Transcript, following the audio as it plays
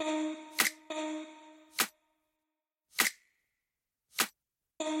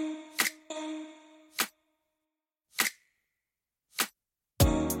Hello,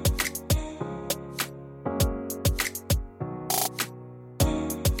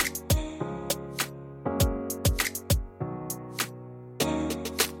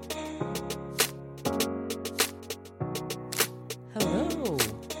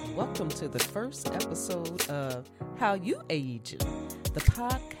 welcome to the first episode of How You Age It, the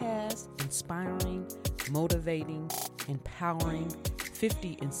podcast inspiring, motivating, empowering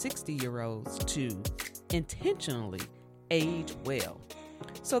 50 and 60-year-olds to intentionally age well,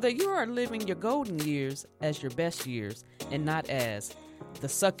 so that you are living your golden years as your best years and not as the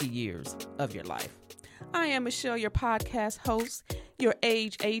sucky years of your life. I am Michelle, your podcast host, your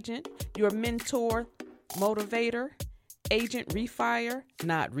age agent, your mentor, motivator, agent refire,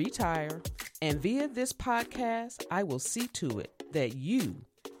 not retire. And via this podcast, I will see to it that you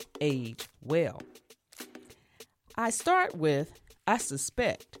age well. I start with, I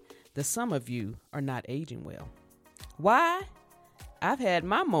suspect that some of you are not aging well. Why? I've had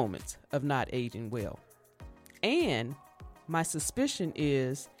my moments of not aging well. And my suspicion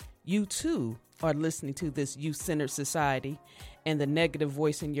is you too are listening to this youth-centered society and the negative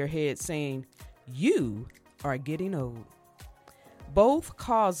voice in your head saying you are getting old. Both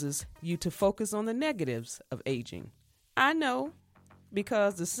causes you to focus on the negatives of aging. I know,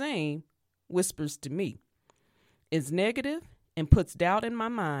 because the same whispers to me. It's negative and puts doubt in my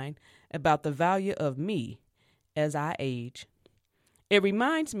mind about the value of me as I age. It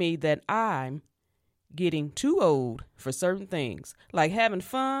reminds me that I'm getting too old for certain things, like having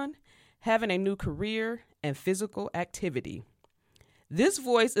fun, having a new career, and physical activity. This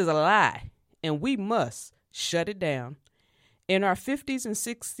voice is a lie, and we must shut it down. In our 50s and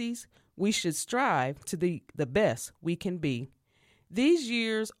 60s, we should strive to be the best we can be. These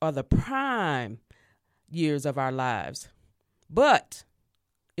years are the prime years of our lives. But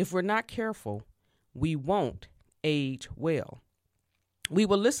if we're not careful, we won't age well. We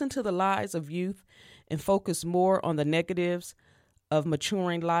will listen to the lies of youth and focus more on the negatives of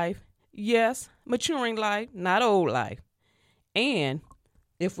maturing life. Yes, maturing life, not old life. And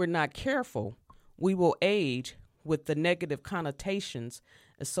if we're not careful, we will age with the negative connotations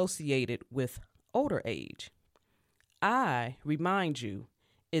associated with older age. I remind you,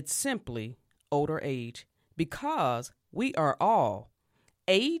 it's simply older age because we are all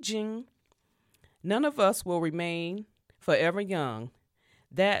aging. None of us will remain forever young.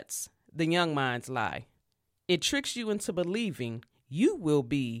 That's the young mind's lie. It tricks you into believing you will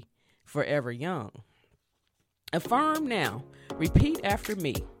be forever young. Affirm now. Repeat after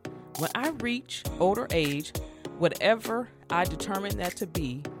me. When I reach older age, whatever I determine that to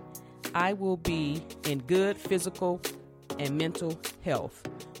be, I will be in good physical and mental health,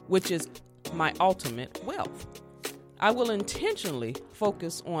 which is my ultimate wealth. I will intentionally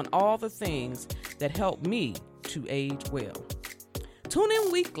focus on all the things that help me to age well. Tune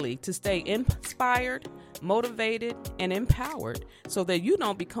in weekly to stay inspired, motivated, and empowered so that you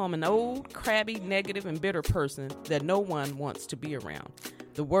don't become an old, crabby, negative, and bitter person that no one wants to be around.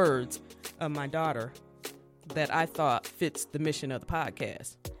 The words of my daughter that I thought fits the mission of the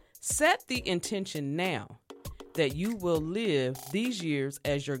podcast. Set the intention now that you will live these years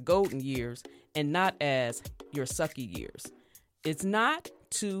as your golden years and not as your sucky years. It's not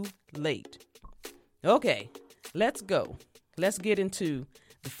too late. Okay, let's go. Let's get into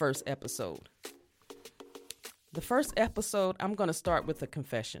the first episode. The first episode, I'm going to start with a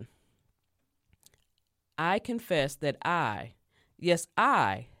confession. I confess that I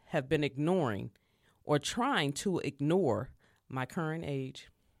have been ignoring or trying to ignore my current age.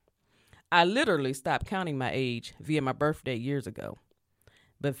 I literally stopped counting my age via my birthday years ago.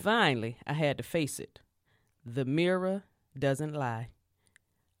 But finally, I had to face it. The mirror doesn't lie.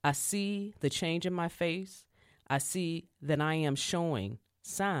 I see the change in my face. I see that I am showing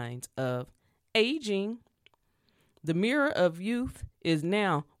signs of aging. The mirror of youth is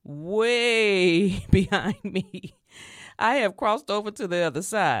now way behind me. I have crossed over to the other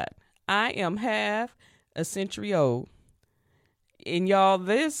side. I am half a century old. And y'all,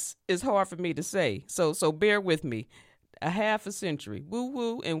 this is hard for me to say. So bear with me. A half a century. Woo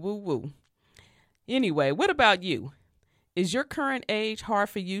woo and woo woo. Anyway, what about you? Is your current age hard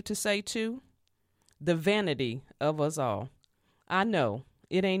for you to say too? The vanity of us all. I know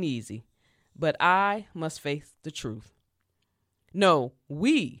it ain't easy, but I must face the truth. No,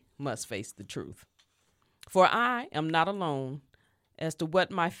 we must face the truth. For I am not alone as to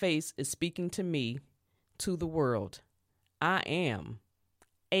what my face is speaking to me, to the world. I am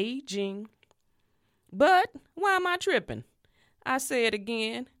aging. But why am I tripping? I say it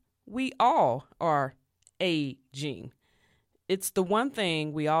again. We all are aging. It's the one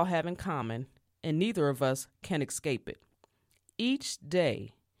thing we all have in common, and neither of us can escape it. Each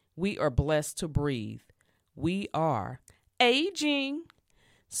day, we are blessed to breathe. We are aging.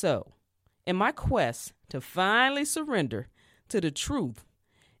 So, in my quest to finally surrender to the truth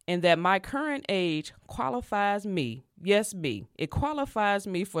and that my current age qualifies me, yes, me, it qualifies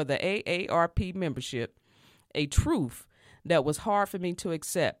me for the AARP membership, a truth that was hard for me to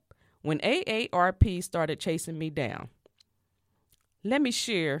accept when AARP started chasing me down. Let me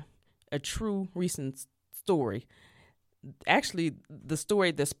share a true recent story. Actually, the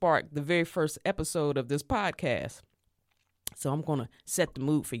story that sparked the very first episode of this podcast. So I'm going to set the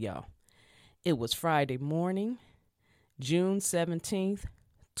mood for y'all. It was Friday morning, June 17th,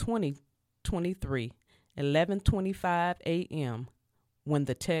 2023, 11:25 a.m. when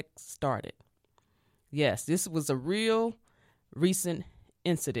the text started. Yes, this was a real recent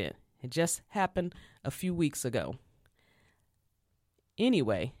incident. It just happened a few weeks ago.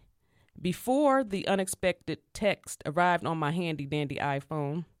 Anyway, before the unexpected text arrived on my handy-dandy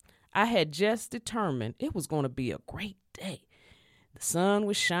iPhone, I had just determined it was going to be a great day. The sun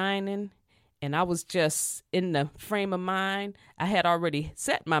was shining, and I was just in the frame of mind. I had already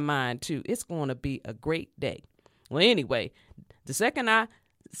set my mind to it's going to be a great day. Well, anyway, the second I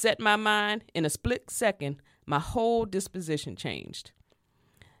set my mind, in a split second, my whole disposition changed.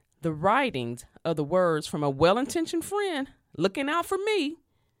 The writings of the words from a well-intentioned friend looking out for me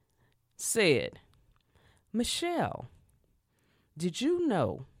said, Michelle, did you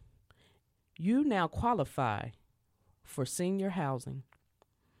know you now qualify for senior housing?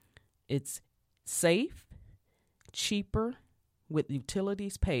 It's safe, cheaper, with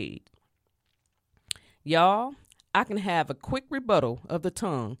utilities paid. Y'all, I can have a quick rebuttal of the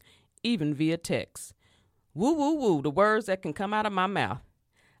tongue, even via text. Woo, woo, woo, the words that can come out of my mouth.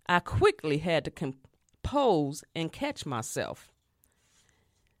 I quickly had to compose and catch myself.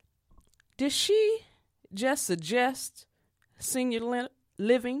 Did she just suggest senior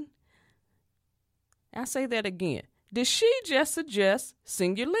living? I say that again. Did she just suggest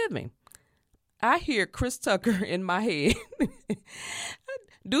senior living? I hear Chris Tucker in my head.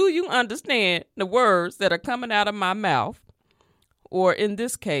 Do you understand the words that are coming out of my mouth? Or in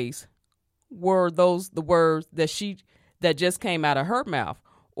this case, were those the words that just came out of her mouth,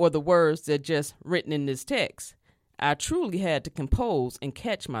 or the words that just written in this text? I truly had to compose and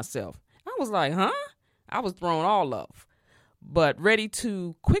catch myself. I was like, huh? I was thrown all off, but ready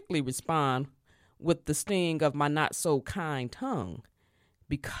to quickly respond with the sting of my not so kind tongue,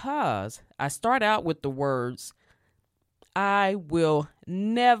 because I start out with the words, I will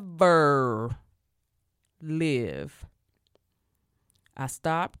never live. I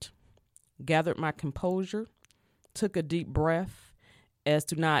stopped, gathered my composure, took a deep breath as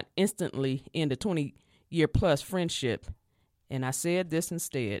to not instantly end a 20-year-plus friendship, and I said this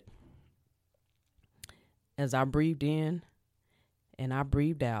instead. As I breathed in and I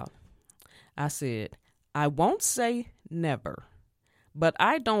breathed out, I said, I won't say never, but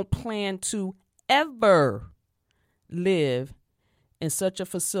I don't plan to ever live in such a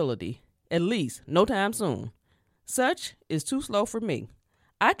facility, at least no time soon. Such is too slow for me.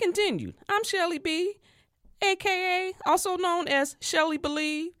 I continued, I'm Shelly B, a.k.a. also known as Shelly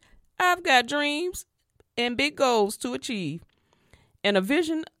Believe. I've got dreams and big goals to achieve, and a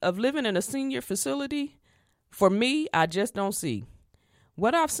vision of living in a senior facility. For me, I just don't see.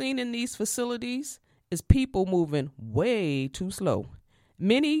 What I've seen in these facilities is people moving way too slow.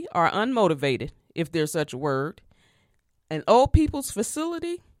 Many are unmotivated, if there's such a word. An old people's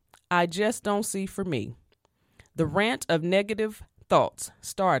facility, I just don't see for me. The rant of negative thoughts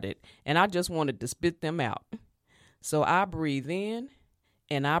started, and I just wanted to spit them out. So I breathe in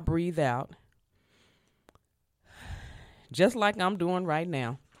and I breathe out, just like I'm doing right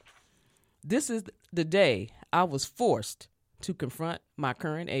now. This is the day I was forced to confront my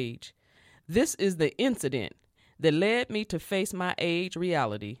current age. This is the incident that led me to face my age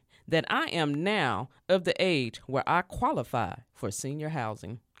reality, that I am now of the age where I qualify for senior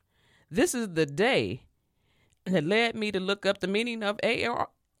housing. This is the day that led me to look up the meaning of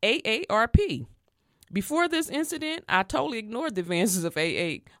AARP. Before this incident, I totally ignored the advances of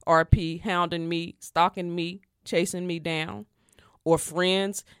AARP hounding me, stalking me, chasing me down, or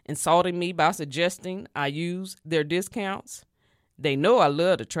friends insulting me by suggesting I use their discounts. They know I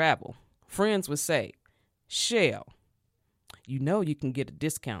love to travel. Friends would say, Shell, you know you can get a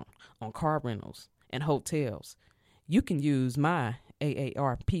discount on car rentals and hotels. You can use my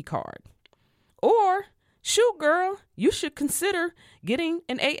AARP card. Or, shoot, girl, you should consider getting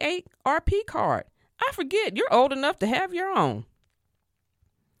an AARP card. I forget, you're old enough to have your own.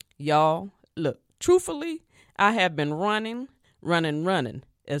 Y'all, look, truthfully, I have been running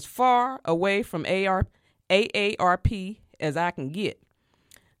as far away from AARP as I can get.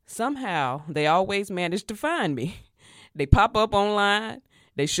 Somehow, they always manage to find me. They pop up online.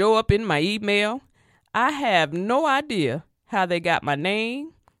 They show up in my email. I have no idea how they got my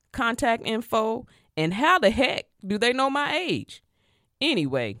name, contact info, and how the heck do they know my age?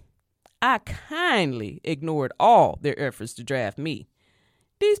 Anyway, I kindly ignored all their efforts to draft me.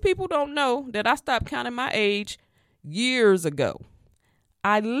 These people don't know that I stopped counting my age years ago.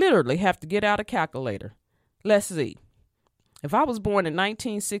 I literally have to get out a calculator. Let's see. If I was born in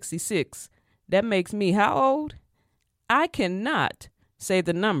 1966, that makes me how old? I cannot say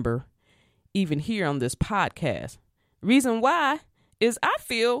the number even here on this podcast. Reason why is I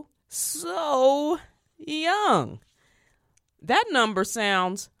feel so young. That number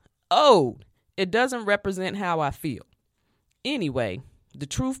sounds old. It doesn't represent how I feel. Anyway, the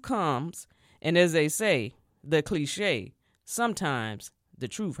truth comes, and as they say, the cliche, sometimes the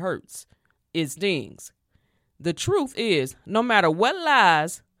truth hurts. It stings. The truth is, no matter what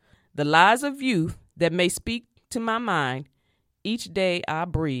lies, the lies of youth that may speak to my mind, each day I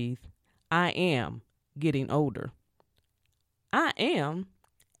breathe, I am getting older. I am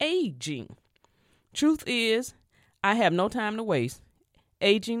aging. Truth is, I have no time to waste.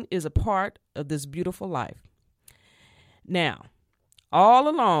 Aging is a part of this beautiful life. Now, all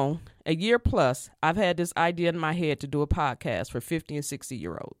along, a year plus, I've had this idea in my head to do a podcast for 50 and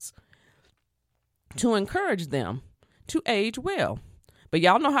 60-year-olds to encourage them to age well. But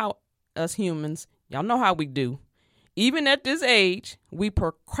y'all know how us humans, y'all know how we do. Even at this age, we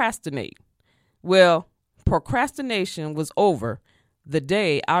procrastinate. Well, procrastination was over the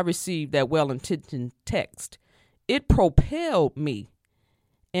day I received that well-intentioned text. It propelled me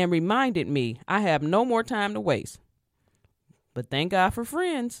and reminded me I have no more time to waste. But thank God for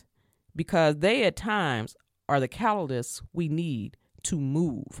friends, because they at times are the catalysts we need to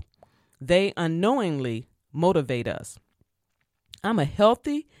move. They unknowingly motivate us. I'm a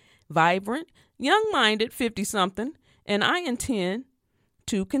healthy, vibrant, young-minded 50-something, and I intend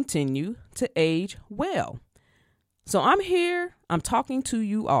to continue to age well. So I'm here. I'm talking to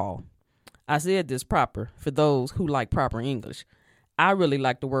you all. I said this proper for those who like proper English. I really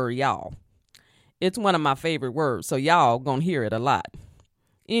like the word y'all. It's one of my favorite words, so y'all gonna hear it a lot.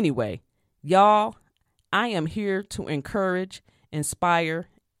 Anyway, y'all, I am here to encourage, inspire,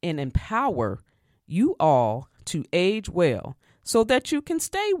 and empower you all to age well so that you can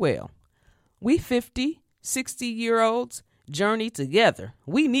stay well. We 50, 60-year-olds journey together.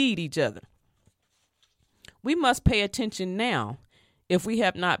 We need each other. We must pay attention now, if we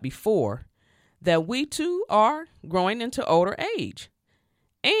have not before, that we too are growing into older age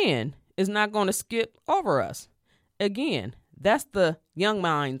and is not going to skip over us. Again, that's the young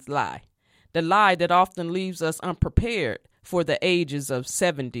mind's lie, the lie that often leaves us unprepared for the ages of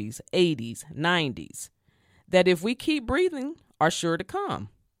 70s, 80s, 90s, that if we keep breathing are sure to come.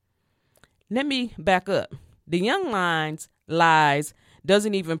 Let me back up. The young mind's lies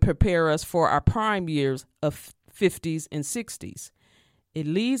doesn't even prepare us for our prime years of 50s and 60s. It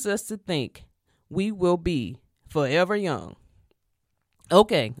leads us to think we will be forever young.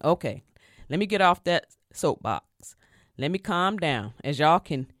 Okay. Let me get off that soapbox. Let me calm down. As y'all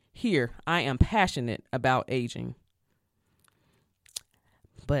can hear, I am passionate about aging.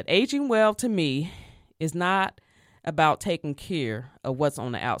 But aging well to me is not about taking care of what's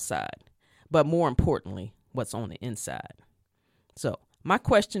on the outside, but more importantly, what's on the inside. So my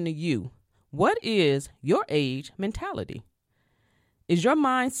question to you, what is your age mentality? Is your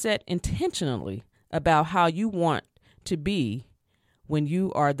mindset intentionally about how you want to be when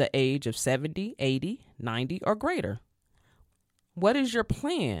you are the age of 70, 80, 90, or greater? What is your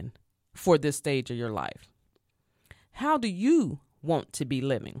plan for this stage of your life? How do you want to be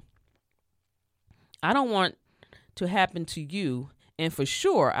living? I don't want to happen to you, and for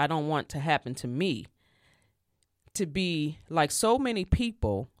sure, I don't want to happen to me, to be like so many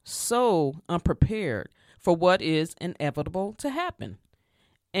people, so unprepared for what is inevitable to happen.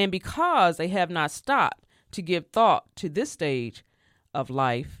 And because they have not stopped to give thought to this stage of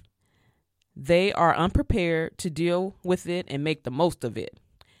life, they are unprepared to deal with it and make the most of it.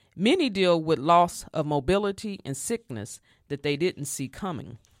 Many deal with loss of mobility and sickness that they didn't see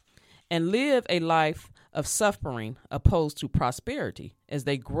coming, and live a life of suffering opposed to prosperity as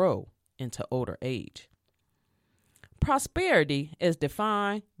they grow into older age. Prosperity, as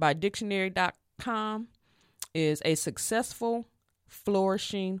defined by dictionary.com, is a successful,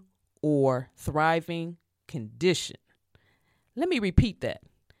 flourishing, or thriving condition. Let me repeat that.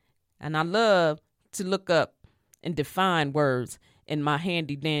 And I love to look up and define words in my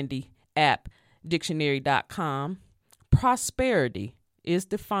handy dandy app dictionary.com, prosperity is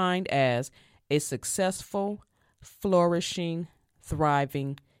defined as a successful, flourishing,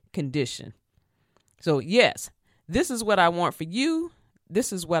 thriving condition. So yes, this is what I want for you.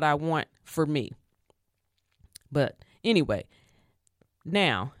 This is what I want for me. But anyway,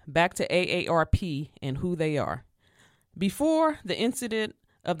 now back to AARP and who they are. Before the incident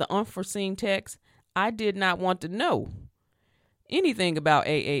of the unforeseen text, I did not want to know anything about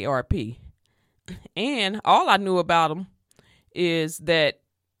AARP. And all I knew about them is that,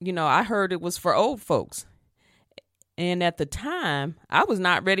 I heard it was for old folks. And at the time, I was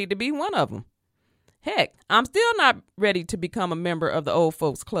not ready to be one of them. Heck, I'm still not ready to become a member of the old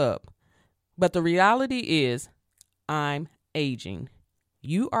folks club. But the reality is, I'm aging.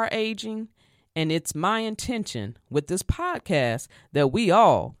 You are aging. And it's my intention with this podcast that we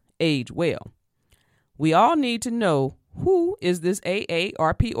all age well. We all need to know who is this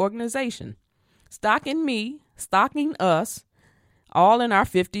AARP organization. Stocking me, stocking us, all in our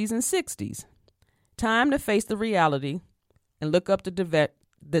 50s and 60s. Time to face the reality and look up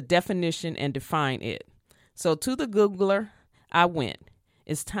the definition and define it. So to the Googler, I went.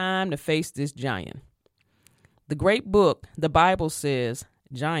 It's time to face this giant. The great book, the Bible says,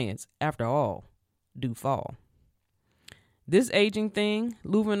 giants, after all, do fall. This aging thing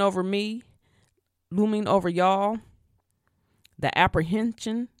looming over me, looming over y'all, the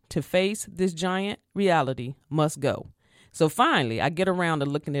apprehension to face this giant reality must go. So finally, I get around to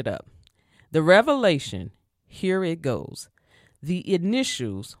looking it up. The revelation, here it goes. The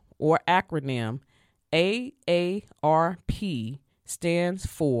initials or acronym AARP stands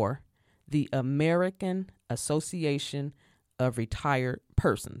for the American Association of Retired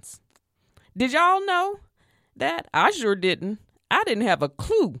Persons. Did y'all know that? I sure didn't. I didn't have a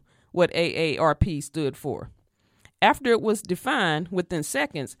clue what AARP stood for. After it was defined, within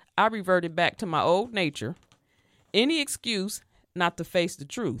seconds, I reverted back to my old nature. Any excuse not to face the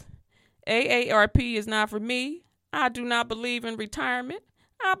truth. AARP is not for me. I do not believe in retirement.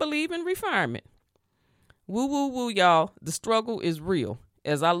 I believe in refinement. Woo, woo, woo, y'all. The struggle is real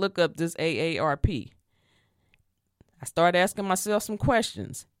as I look up this AARP. I start asking myself some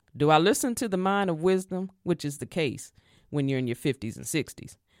questions. Do I listen to the mind of wisdom, which is the case when you're in your 50s and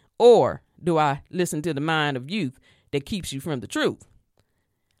 60s? Or do I listen to the mind of youth that keeps you from the truth?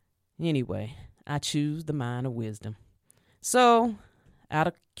 Anyway, I choose the mind of wisdom. So, out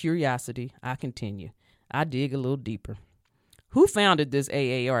of curiosity, I continue. I dig a little deeper. Who founded this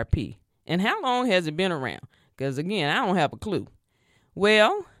AARP? And how long has it been around? Because again, I don't have a clue.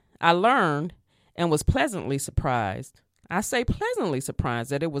 Well, I learned and was pleasantly surprised. I say pleasantly surprised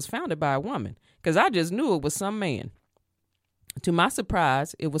that it was founded by a woman, because I just knew it was some man. To my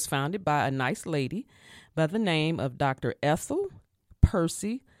surprise, it was founded by a nice lady by the name of Dr. Ethel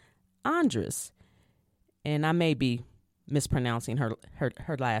Percy Andrus. And I may be mispronouncing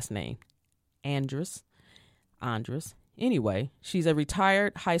her last name. Andrus. Anyway, she's a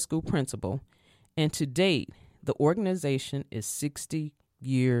retired high school principal. And to date, the organization is 60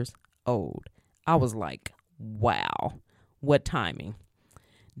 years old. I was like, wow, what timing.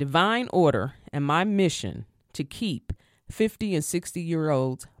 Divine order and my mission to keep 50 and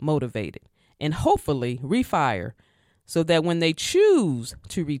 60-year-olds motivated and hopefully refire so that when they choose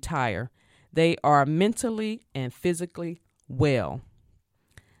to retire, they are mentally and physically well.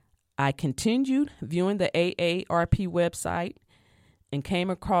 I continued viewing the AARP website and came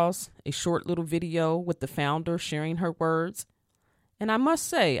across a short little video with the founder sharing her words. And I must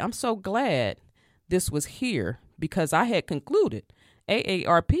say, I'm so glad this was here because I had concluded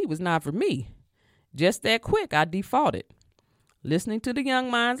AARP was not for me. Just that quick, I defaulted. Listening to the young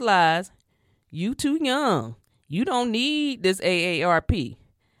mind's lies, you too young. You don't need this AARP.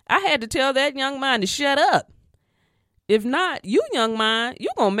 I had to tell that young mind to shut up. If not, you young mind, you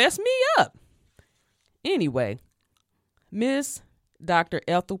gonna mess me up. Anyway, Miss Dr.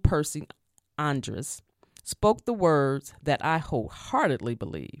 Ethel Percy Andrus spoke the words that I wholeheartedly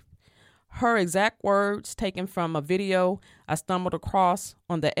believe. Her exact words taken from a video I stumbled across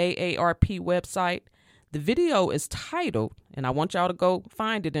on the AARP website. The video is titled, and I want y'all to go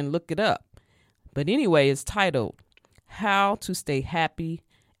find it and look it up. But anyway, it's titled, How to Stay Happy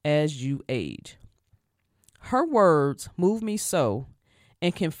as You Age. Her words move me so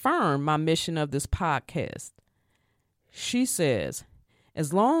and confirm my mission of this podcast. She says,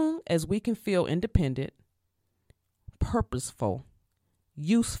 as long as we can feel independent, purposeful,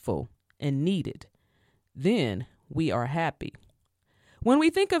 useful, and needed, then we are happy. When we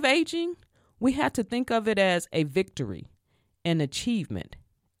think of aging, we have to think of it as a victory, an achievement,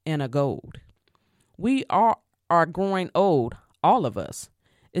 and a goal. We are growing old, all of us,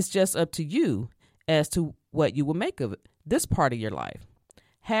 It's just up to you as to what you will make of it, this part of your life.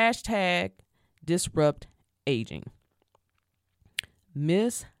 Hashtag disrupt aging.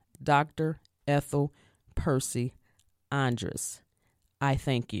 Miss Dr. Ethel Percy Andrus, I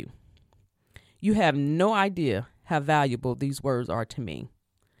thank you. You have no idea how valuable these words are to me.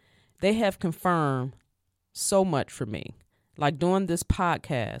 They have confirmed so much for me, like doing this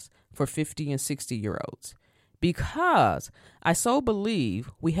podcast for 50 and 60-year-olds, because I so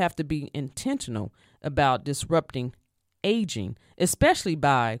believe we have to be intentional about disrupting aging, especially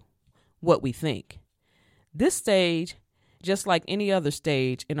by what we think. This stage, just like any other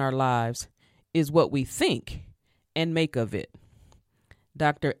stage in our lives, is what we think and make of it.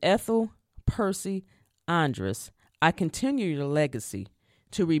 Dr. Ethel Percy Andrus, I continue your legacy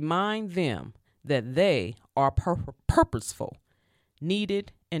to remind them that they are purposeful,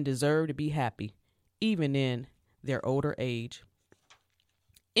 needed, and deserve to be happy, even in their older age.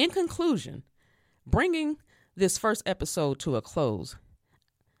 In conclusion, bringing this first episode to a close,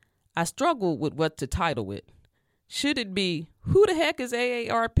 I struggled with what to title it. Should it be, who the heck is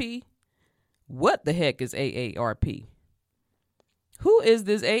AARP? What the heck is AARP? Who is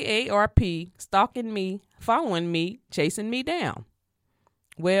this AARP stalking me, following me, chasing me down?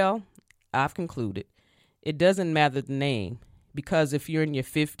 Well, I've concluded it doesn't matter the name, because if you're in your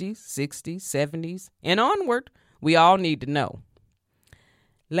 50s, 60s, 70s, and onward, we all need to know.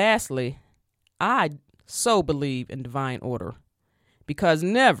 Lastly, I so believe in divine order, because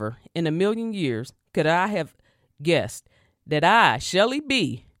never in a million years could I have guessed that I, Shelley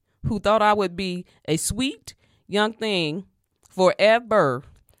B., who thought I would be a sweet young thing forever,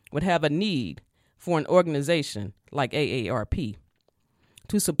 would have a need for an organization like AARP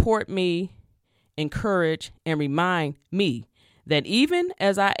to support me, encourage, and remind me that even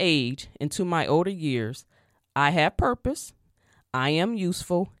as I age into my older years, I have purpose, I am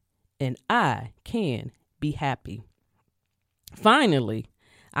useful, and I can be happy. Finally,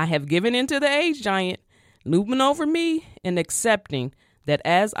 I have given into the age giant looming over me and accepting that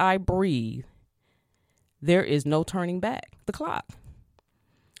as I breathe, there is no turning back the clock.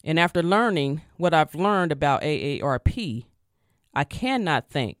 And after learning what I've learned about AARP, I cannot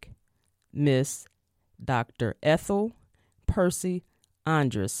thank Miss Dr. Ethel Percy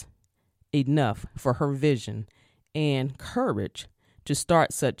Andrus enough for her vision and courage to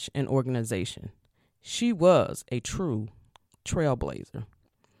start such an organization. She was a true trailblazer.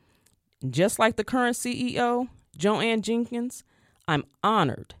 Just like the current CEO, Joanne Jenkins, I'm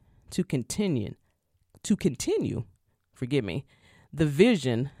honored to continue, the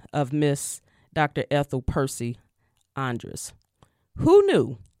vision of Miss Dr. Ethel Percy Andrus. Who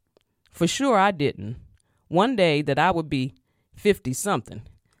knew? For sure I didn't. One day that I would be 50-something.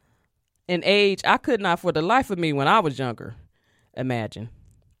 An age I could not for the life of me when I was younger imagine.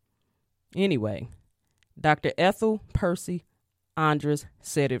 Anyway, Dr. Ethel Percy Andrus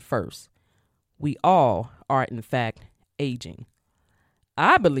said it first. We all are, in fact, aging.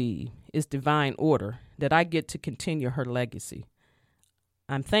 I believe it's divine order that I get to continue her legacy.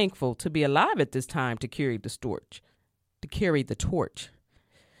 I'm thankful to be alive at this time to carry the torch.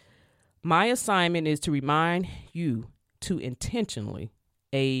 My assignment is to remind you to intentionally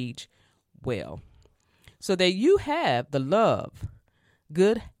age well, so that you have the love,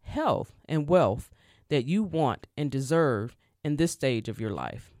 good health, and wealth that you want and deserve in this stage of your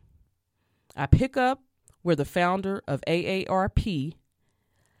life. I pick up where the founder of AARP,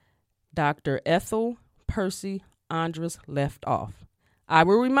 Dr. Ethel Percy Andrus, left off. I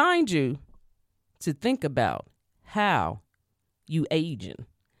will remind you to think about how you aging.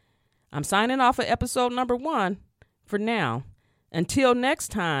 I'm signing off at episode number 1 for now. Until next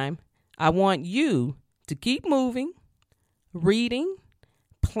time, I want you to keep moving, reading,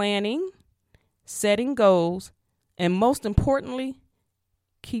 planning, setting goals, and most importantly,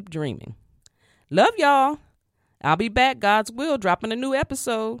 keep dreaming. Love y'all. I'll be back, God's will, dropping a new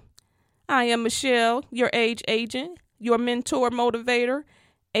episode. I am Michelle, your age agent, your mentor motivator,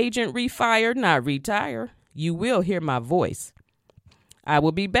 agent refire, not retire. You will hear my voice. I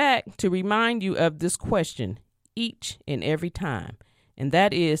will be back to remind you of this question each and every time, and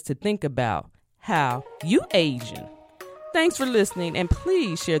that is to think about how you aging. Thanks for listening, and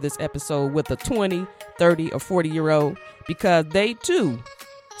please share this episode with a 20, 30, or 40-year-old, because they too,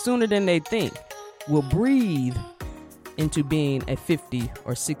 sooner than they think, will breathe into being a 50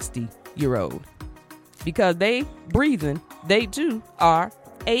 or 60-year-old. Because they too are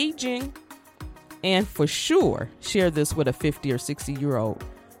aging. And for sure, share this with a 50 or 60-year-old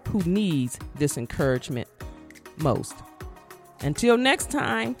who needs this encouragement most. Until next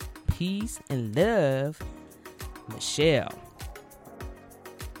time, peace and love, Michelle.